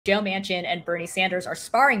Joe Manchin and Bernie Sanders are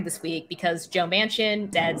sparring this week because Joe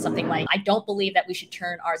Manchin said something like, I don't believe that we should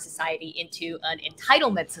turn our society into an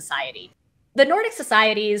entitlement society. The Nordic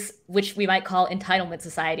societies, which we might call entitlement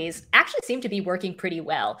societies, actually seem to be working pretty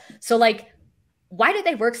well. So, like, why do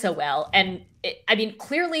they work so well? And I mean,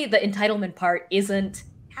 clearly the entitlement part isn't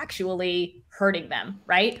actually hurting them,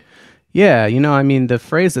 right? Yeah, I mean, the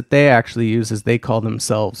phrase that they actually use is they call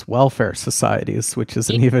themselves welfare societies, which is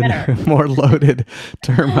an even more loaded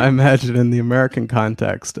term, I imagine, in the American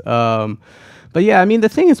context. But yeah, I mean, the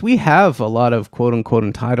thing is, we have a lot of quote unquote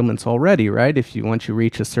entitlements already, right? Once you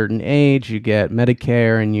reach a certain age, you get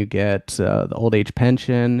Medicare and you get the old age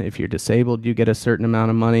pension. If you're disabled, you get a certain amount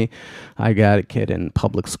of money. I got a kid in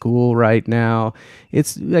public school right now.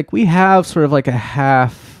 It's like we have sort of like a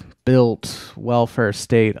half-built welfare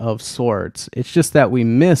state of sorts. It's just that we're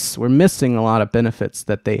missing a lot of benefits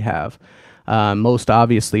that they have. Most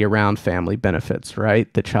obviously around family benefits,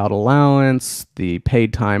 right? The child allowance, the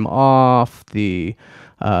paid time off,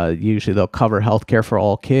 usually they'll cover healthcare for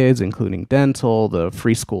all kids, including dental, the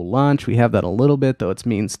free school lunch. We have that a little bit, though it's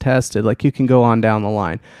means tested. Like, you can go on down the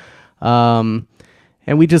line.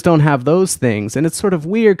 And we just don't have those things. And it's sort of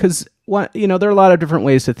weird because, there are a lot of different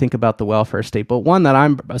ways to think about the welfare state. But one that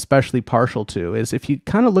I'm especially partial to is, if you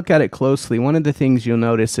kind of look at it closely, one of the things you'll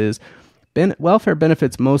notice is welfare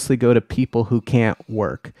benefits mostly go to people who can't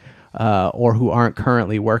work or who aren't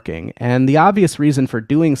currently working. And the obvious reason for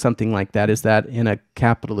doing something like that is that in a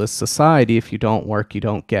capitalist society, if you don't work, you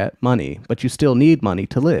don't get money, but you still need money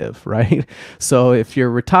to live, right? So if you're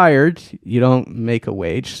retired, you don't make a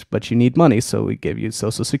wage, but you need money, so we give you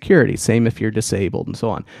Social Security. Same if you're disabled and so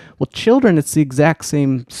on. Well, children, it's the exact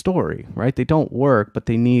same story, right? They don't work, but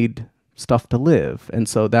they need stuff to live. And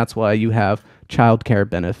so that's why you have childcare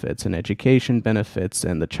benefits and education benefits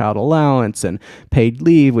and the child allowance and paid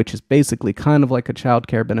leave, which is basically kind of like a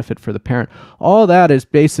childcare benefit for the parent. All that is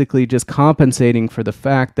basically just compensating for the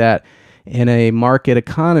fact that in a market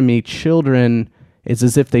economy, children is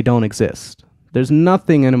as if they don't exist. There's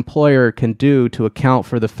nothing an employer can do to account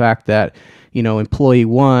for the fact that, employee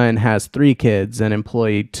 1 has 3 kids and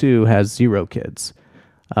employee 2 has 0 kids.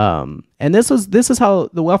 And this is how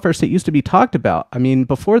the welfare state used to be talked about. I mean,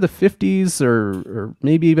 before the 50s or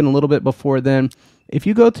maybe even a little bit before then, if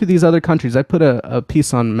you go to these other countries, I put a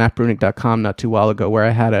piece on mattbruenig.com not too while ago where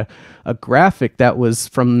I had a graphic that was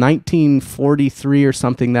from 1943 or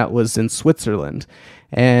something that was in Switzerland.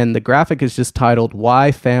 And the graphic is just titled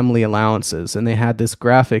 "Why Family Allowances?" And they had this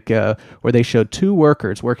graphic where they showed 2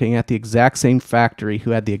 workers working at the exact same factory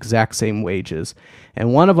who had the exact same wages.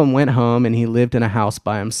 And one of them went home and he lived in a house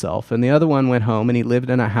by himself. And the other one went home and he lived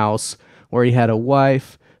in a house where he had a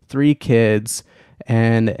wife, 3 kids,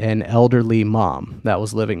 and an elderly mom that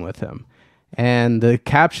was living with him. And the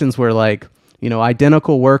captions were like,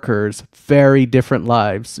 identical workers, very different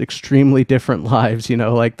lives, extremely different lives.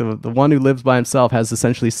 Like the one who lives by himself has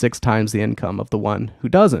essentially 6 times the income of the one who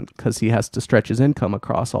doesn't, because he has to stretch his income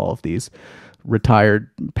across all of these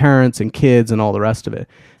retired parents and kids and all the rest of it.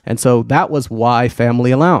 And so that was why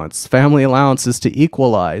family allowance. Family allowance is to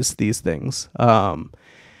equalize these things.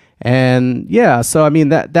 And yeah, so I mean,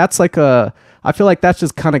 that's like I feel like that's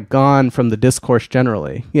just kind of gone from the discourse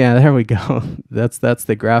generally. Yeah, there we go. That's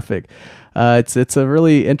the graphic. It's a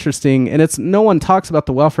really interesting, and no one talks about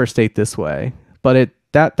the welfare state this way, but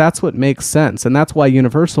that's what makes sense. And that's why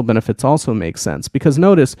universal benefits also make sense. Because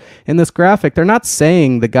notice in this graphic, they're not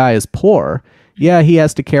saying the guy is poor. Yeah, he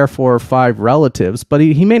has to care for 5 relatives, but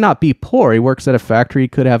he may not be poor. He works at a factory. He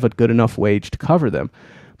could have a good enough wage to cover them,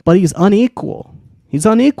 but he's unequal. He's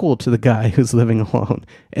unequal to the guy who's living alone.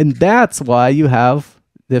 And that's why you have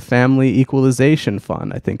the family equalization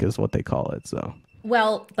fund, I think is what they call it. So.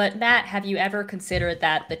 Well, but Matt, have you ever considered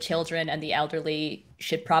that the children and the elderly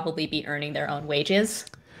should probably be earning their own wages?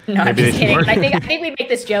 No, I'm just kidding. I think we make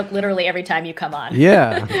this joke literally every time you come on.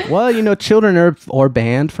 Yeah. Well, children are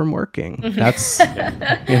banned from working. That's,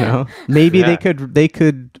 maybe they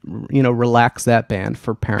could, relax that ban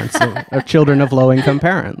for parents or children of low-income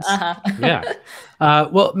parents. Uh-huh. Yeah.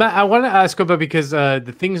 Well, Matt, I want to ask about, because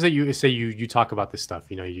the things that you say, you talk about this stuff,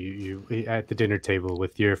 you at the dinner table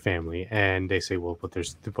with your family, and they say, well, but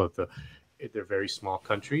they're very small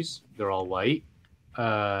countries. They're all white.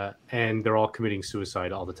 And they're all committing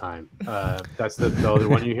suicide all the time. That's the other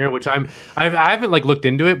one you hear, which I haven't looked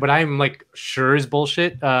into it, but I'm sure is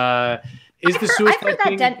bullshit. Is the suicide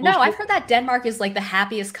thing bullshit? No, I've heard that Denmark is the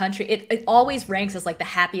happiest country. It always ranks as the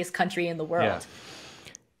happiest country in the world.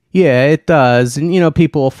 Yeah, it does. And,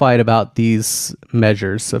 people will fight about these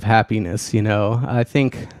measures of happiness. I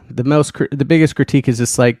think the biggest critique is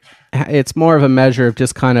just it's more of a measure of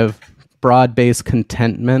just kind of broad-based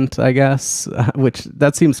contentment, I guess, which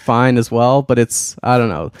that seems fine as well. But it's, I don't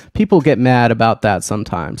know, people get mad about that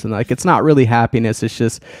sometimes, and like it's not really happiness. It's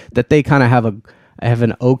just that they kind of have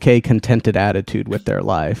an okay, contented attitude with their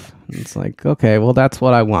life. It's like, okay, well, that's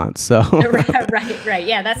what I want. So right.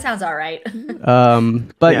 Yeah, that sounds all right.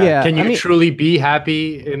 But yeah, can you truly be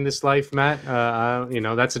happy in this life, Matt?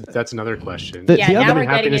 That's another question. The now other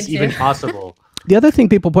happiness even possible? The other thing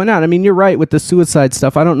people point out, I mean, you're right with the suicide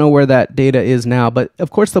stuff. I don't know where that data is now, but of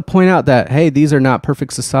course they'll point out that, hey, these are not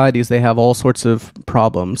perfect societies. They have all sorts of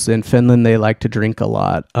problems. In Finland, they like to drink a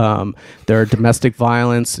lot. There are domestic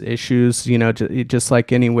violence issues, just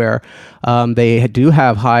like anywhere. They do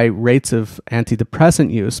have high rates of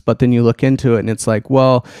antidepressant use, but then you look into it and it's like,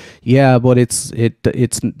 well, yeah, but it's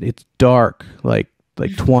dark, like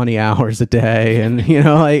 20 hours a day.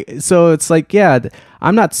 And, so it's like, yeah,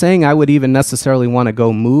 I'm not saying I would even necessarily want to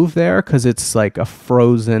go move there because it's like a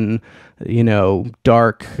frozen,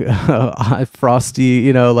 dark,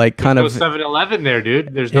 frosty, like kind of. There's no 7-Eleven there,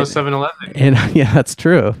 dude. There's no 7-Eleven. And yeah, that's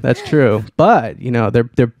true. That's true. But,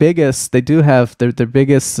 their biggest, they do have their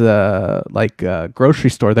biggest, grocery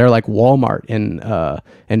store. They're like Walmart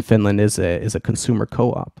in Finland is a consumer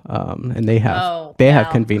co-op. And they have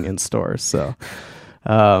convenience stores. So.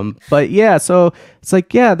 But yeah, so it's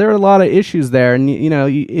like, yeah, there are a lot of issues there. And,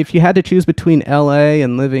 if you had to choose between LA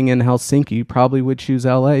and living in Helsinki, you probably would choose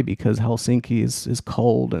LA because Helsinki is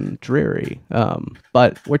cold and dreary.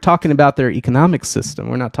 But we're talking about their economic system.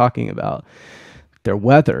 We're not talking about their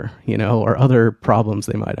weather, or other problems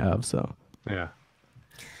they might have. So, yeah.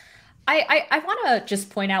 I want to just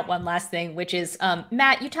point out one last thing, which is,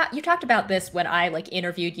 Matt, you talked about this when I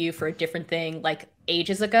interviewed you for a different thing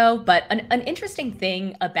ages ago, but an interesting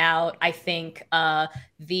thing about, I think,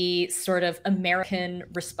 the sort of American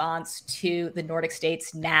response to the Nordic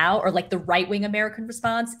states now, or the right-wing American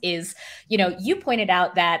response is, you pointed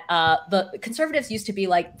out that the conservatives used to be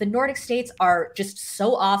like, the Nordic states are just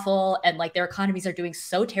so awful and their economies are doing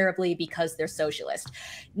so terribly because they're socialist.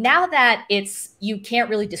 Now that you can't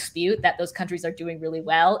really dispute that those countries are doing really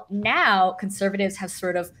well, now conservatives have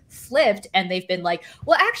sort of flipped and they've been like,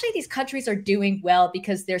 well, actually these countries are doing well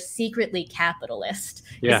because they're secretly capitalist.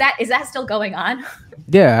 Yeah. Is that still going on?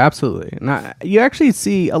 Yeah, absolutely. And you actually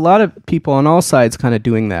see a lot of people on all sides kind of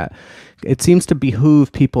doing that. It seems to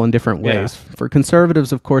behoove people in different ways. Yeah. For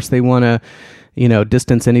conservatives, of course, they want to,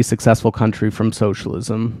 distance any successful country from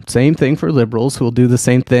socialism. Same thing for liberals who will do the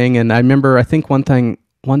same thing. And I remember, I think one time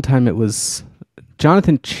it was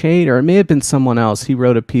Jonathan Chait, or it may have been someone else. He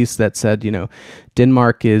wrote a piece that said,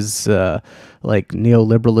 Denmark is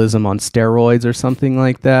neoliberalism on steroids or something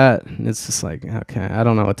like that. And it's just like, okay, I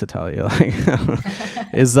don't know what to tell you.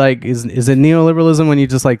 Is it neoliberalism when you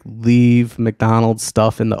just leave McDonald's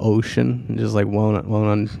stuff in the ocean and just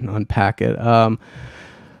won't unpack it?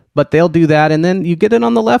 But they'll do that, and then you get it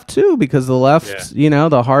on the left too, because the left,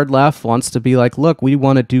 the hard left wants to be like, look, we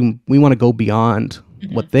want to go beyond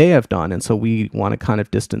what they have done, and so we want to kind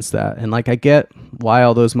of distance that. And I get why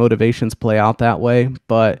all those motivations play out that way,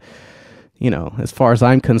 but as far as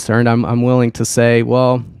I'm concerned, I'm willing to say,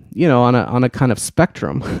 well, on a kind of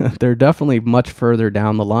spectrum, they're definitely much further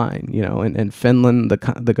down the line. In Finland,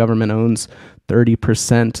 the government owns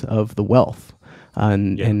 30% of the wealth.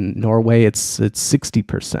 In Norway, it's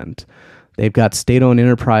 60%. They've got state-owned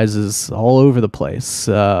enterprises all over the place,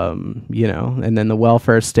 and then the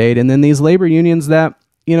welfare state, and then these labor unions that,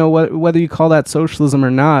 whether you call that socialism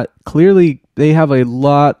or not, clearly they have a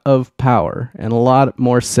lot of power and a lot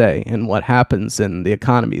more say in what happens in the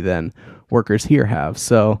economy than workers here have.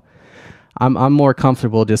 So I'm more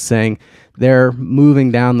comfortable just saying they're moving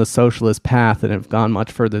down the socialist path and have gone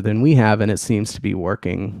much further than we have, and it seems to be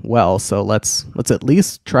working well. So let's at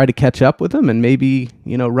least try to catch up with them and maybe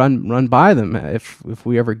run by them if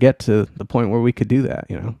we ever get to the point where we could do that.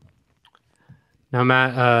 Now,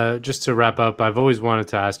 Matt, just to wrap up, I've always wanted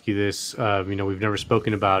to ask you this. We've never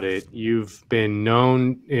spoken about it. You've been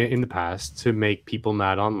known in the past to make people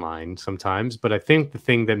mad online sometimes, but I think the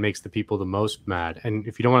thing that makes the people the most mad, and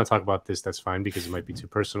if you don't want to talk about this, that's fine because it might be too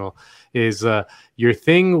personal, is your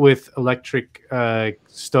thing with electric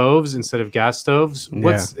stoves instead of gas stoves.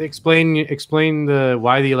 Explain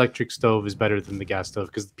why the electric stove is better than the gas stove,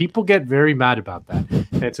 because people get very mad about that.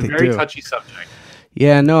 And it's a very touchy subject.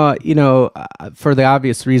 Yeah, no, for the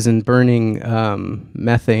obvious reason, burning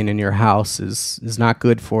methane in your house is not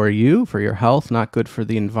good for you, for your health, not good for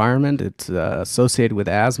the environment. It's associated with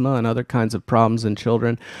asthma and other kinds of problems in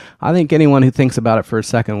children. I think anyone who thinks about it for a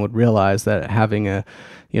second would realize that having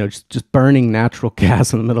just burning natural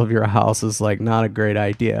gas in the middle of your house is like not a great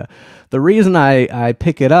idea. The reason I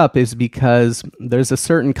pick it up is because there's a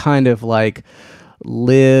certain kind of like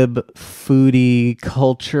lib foodie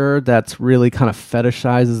culture that's really kind of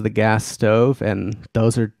fetishizes the gas stove, and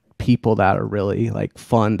those are people that are really like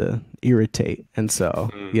fun to irritate. And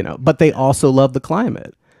so, but they also love the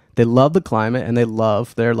climate. They love the climate and they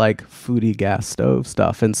love their like foodie gas stove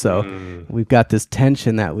stuff. And so we've got this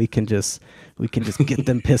tension that we can just get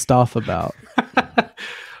them pissed off about.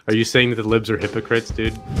 Are you saying that the libs are hypocrites,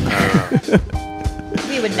 dude?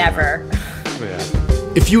 We would never. Yeah.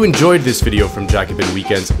 If you enjoyed this video from Jacobin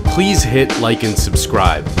Weekends, please hit like and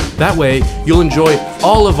subscribe. That way, you'll enjoy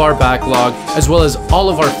all of our backlog, as well as all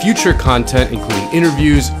of our future content, including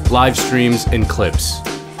interviews, live streams, and clips.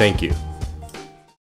 Thank you.